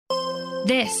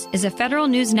This is a Federal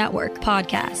News Network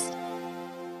podcast.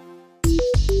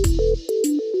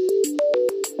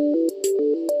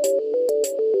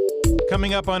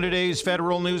 Coming up on today's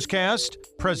Federal Newscast,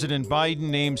 President Biden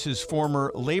names his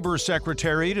former Labor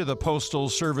Secretary to the Postal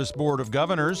Service Board of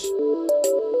Governors.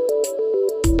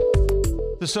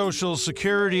 The Social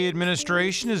Security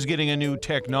Administration is getting a new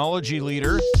technology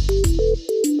leader.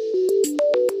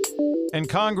 And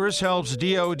Congress helps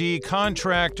DoD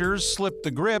contractors slip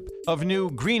the grip of new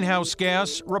greenhouse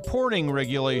gas reporting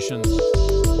regulations.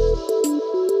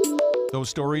 Those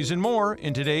stories and more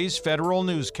in today's Federal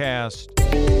Newscast.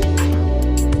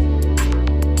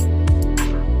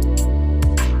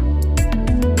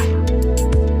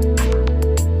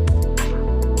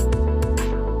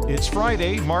 It's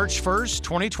Friday, March 1st,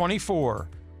 2024.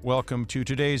 Welcome to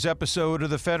today's episode of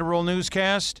the Federal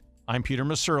Newscast. I'm Peter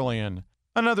Musurlian.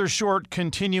 Another short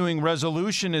continuing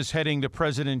resolution is heading to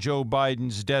President Joe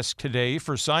Biden's desk today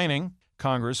for signing.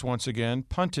 Congress once again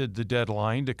punted the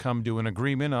deadline to come to an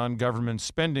agreement on government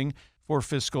spending for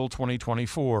fiscal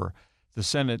 2024. The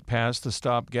Senate passed the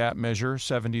stopgap measure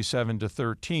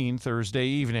 77-13 Thursday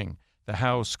evening. The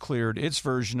House cleared its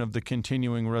version of the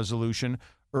continuing resolution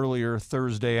earlier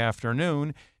Thursday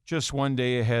afternoon, just one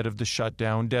day ahead of the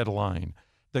shutdown deadline.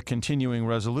 The continuing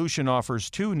resolution offers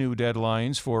two new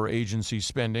deadlines for agency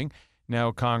spending.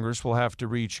 Now Congress will have to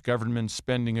reach government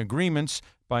spending agreements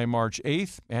by March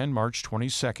 8th and March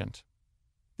 22nd.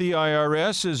 The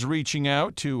IRS is reaching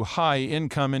out to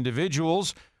high-income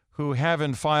individuals who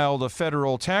haven't filed a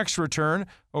federal tax return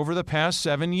over the past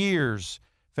 7 years.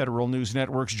 Federal News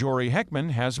Network's Jory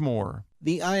Heckman has more.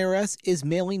 The IRS is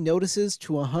mailing notices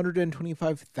to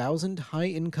 125,000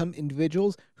 high-income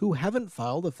individuals who haven't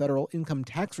filed a federal income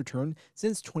tax return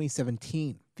since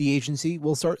 2017. The agency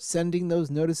will start sending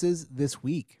those notices this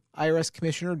week. IRS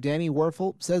Commissioner Danny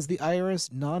Werfel says the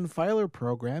IRS non-filer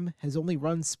program has only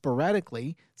run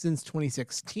sporadically since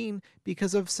 2016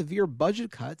 because of severe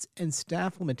budget cuts and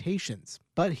staff limitations.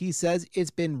 But he says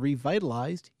it's been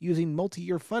revitalized using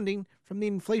multi-year funding from the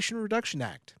Inflation Reduction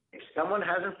Act. If someone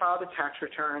hasn't filed a tax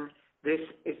return, this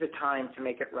is the time to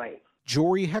make it right.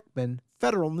 Jory Heckman,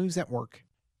 Federal News Network.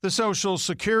 The Social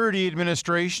Security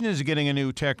Administration is getting a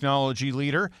new technology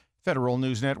leader. Federal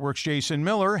News Network's Jason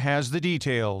Miller has the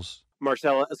details.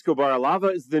 Marcela Escobar-Alava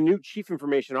is the new Chief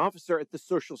Information Officer at the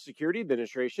Social Security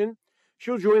Administration.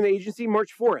 She'll join the agency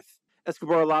March 4th.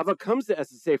 Escobar-Alava comes to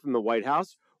SSA from the White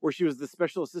House, where she was the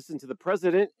Special Assistant to the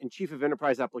President and Chief of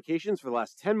Enterprise Applications for the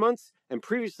last 10 months, and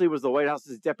previously was the White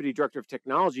House's Deputy Director of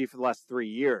Technology for the last 3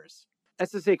 years.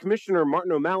 SSA Commissioner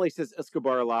Martin O'Malley says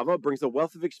Escobar-Alava brings a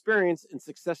wealth of experience in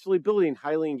successfully building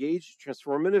highly engaged,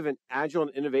 transformative, and agile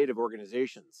and innovative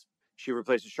organizations. She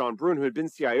replaces Sean Brune, who had been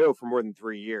CIO for more than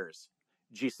 3 years.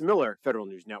 Jason Miller, Federal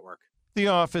News Network. The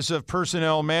Office of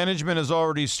Personnel Management has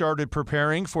already started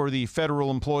preparing for the Federal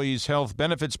Employees Health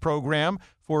Benefits Program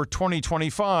for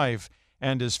 2025.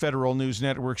 And as Federal News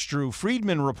Network's Drew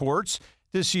Friedman reports,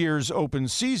 this year's open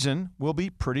season will be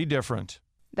pretty different.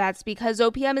 That's because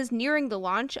OPM is nearing the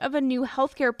launch of a new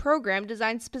healthcare program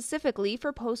designed specifically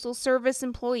for Postal Service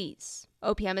employees.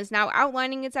 OPM is now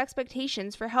outlining its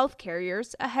expectations for health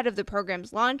carriers ahead of the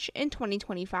program's launch in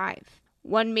 2025.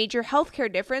 One major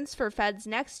healthcare difference for feds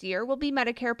next year will be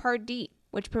Medicare Part D,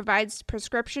 which provides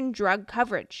prescription drug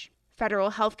coverage.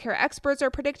 Federal healthcare experts are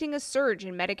predicting a surge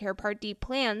in Medicare Part D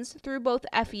plans through both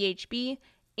FEHB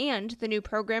and the new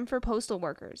program for postal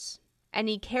workers.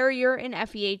 Any carrier in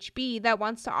FEHB that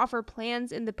wants to offer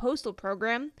plans in the postal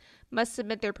program must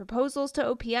submit their proposals to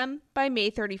OPM by May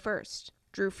 31st.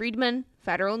 Drew Friedman,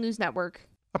 Federal News Network.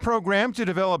 A program to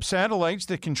develop satellites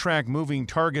that can track moving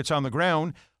targets on the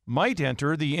ground might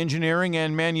enter the engineering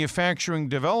and manufacturing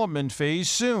development phase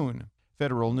soon.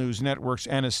 Federal News Network's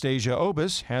Anastasia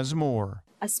Obis has more.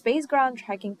 A space ground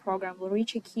tracking program will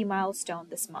reach a key milestone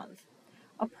this month.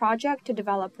 A project to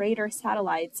develop radar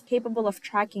satellites capable of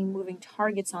tracking moving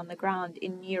targets on the ground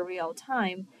in near real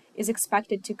time is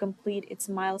expected to complete its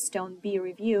Milestone B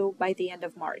review by the end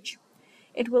of March.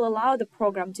 It will allow the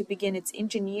program to begin its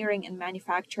engineering and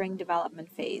manufacturing development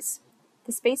phase.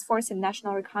 The Space Force and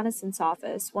National Reconnaissance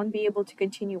Office won't be able to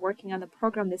continue working on the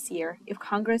program this year if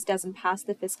Congress doesn't pass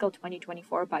the fiscal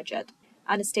 2024 budget.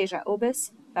 Anastasia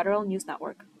Obis, Federal News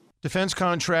Network. Defense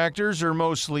contractors are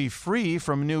mostly free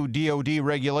from new DoD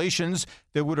regulations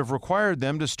that would have required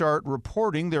them to start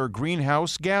reporting their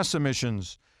greenhouse gas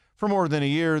emissions. For more than a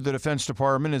year, the Defense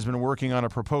Department has been working on a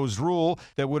proposed rule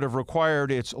that would have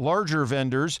required its larger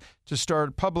vendors to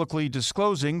start publicly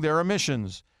disclosing their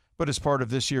emissions. But as part of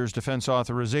this year's defense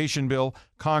authorization bill,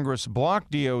 Congress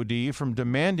blocked DoD from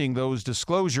demanding those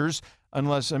disclosures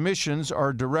unless emissions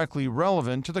are directly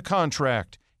relevant to the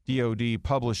contract. DoD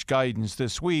published guidance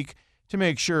this week to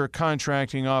make sure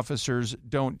contracting officers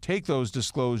don't take those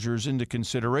disclosures into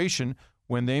consideration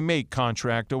when they make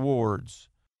contract awards.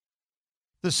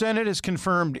 The Senate has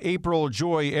confirmed April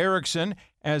Joy Erickson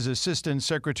as Assistant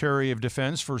Secretary of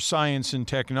Defense for Science and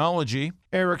Technology.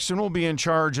 Erickson will be in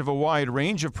charge of a wide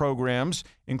range of programs,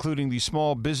 including the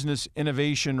Small Business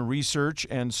Innovation Research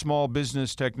and Small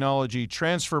Business Technology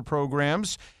Transfer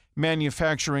Programs,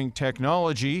 Manufacturing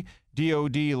Technology,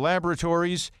 DoD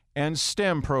Laboratories, and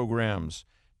STEM programs.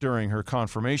 During her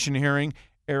confirmation hearing,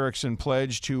 Erickson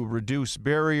pledged to reduce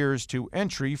barriers to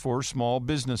entry for small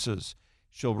businesses.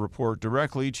 She'll report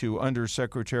directly to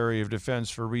Undersecretary of Defense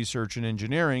for Research and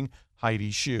Engineering, Heidi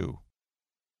Shue.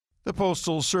 The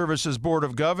Postal Service's Board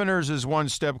of Governors is one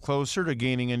step closer to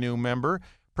gaining a new member.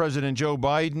 President Joe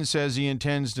Biden says he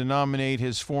intends to nominate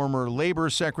his former Labor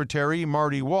Secretary,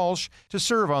 Marty Walsh, to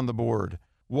serve on the board.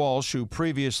 Walsh, who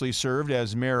previously served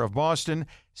as mayor of Boston,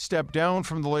 stepped down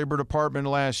from the Labor Department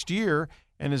last year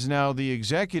and is now the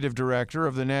executive director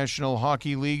of the National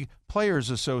Hockey League Players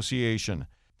Association.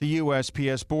 The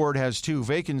USPS board has 2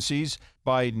 vacancies.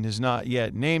 Biden has not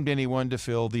yet named anyone to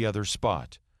fill the other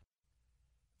spot.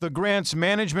 The grants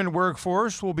management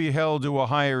workforce will be held to a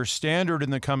higher standard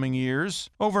in the coming years.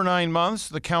 Over 9 months,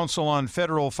 the Council on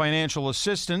Federal Financial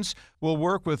Assistance will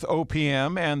work with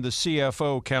OPM and the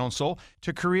CFO Council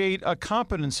to create a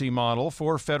competency model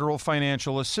for federal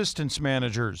financial assistance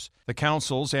managers. The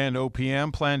councils and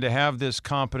OPM plan to have this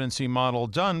competency model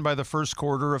done by the first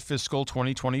quarter of fiscal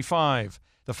 2025.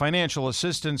 The Financial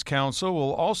Assistance Council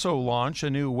will also launch a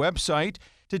new website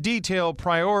to detail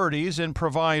priorities and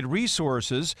provide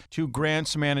resources to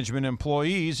grants management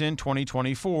employees in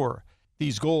 2024.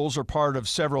 These goals are part of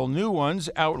several new ones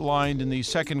outlined in the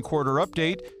second quarter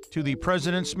update to the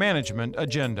President's Management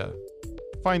Agenda.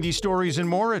 Find these stories and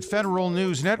more at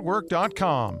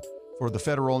federalnewsnetwork.com. For the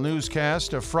Federal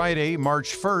Newscast of Friday,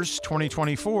 March 1st,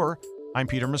 2024, I'm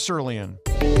Peter Musurlian.